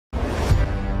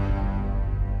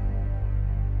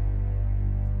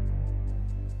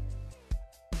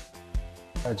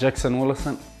Jackson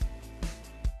Willison.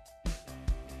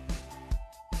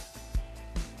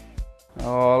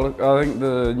 Oh, look, I think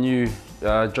the new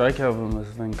Drake album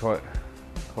has been quite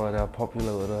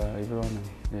popular with everyone, and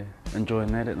yeah,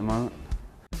 enjoying that at the moment.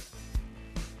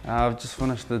 I've just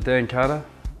finished the Dan Carter,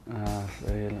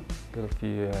 so yeah, got a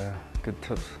few good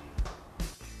tips.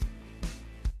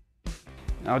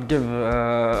 I'd give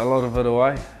a lot of it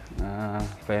away,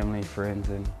 family, friends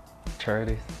and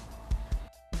charities.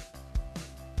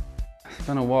 It's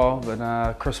been a while,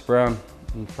 but Chris Brown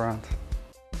in France.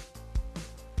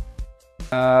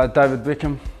 David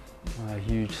Beckham, a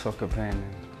huge soccer fan.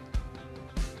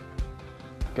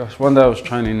 Gosh, one day I was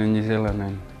training in New Zealand,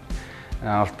 and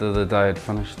after the day had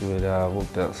finished, we'd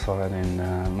walked outside,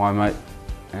 and my mate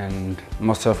and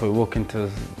myself were walking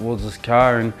towards his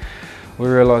car, and we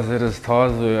realised that his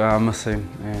tyres were missing,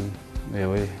 and yeah,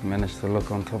 we managed to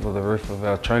look on top of the roof of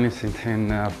our training centre,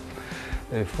 and there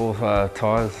were 4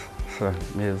 tyres, so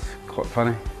yeah, it was quite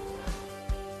funny.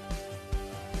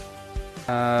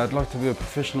 I'd like to be a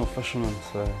professional fisherman,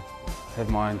 so have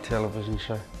my own television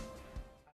show.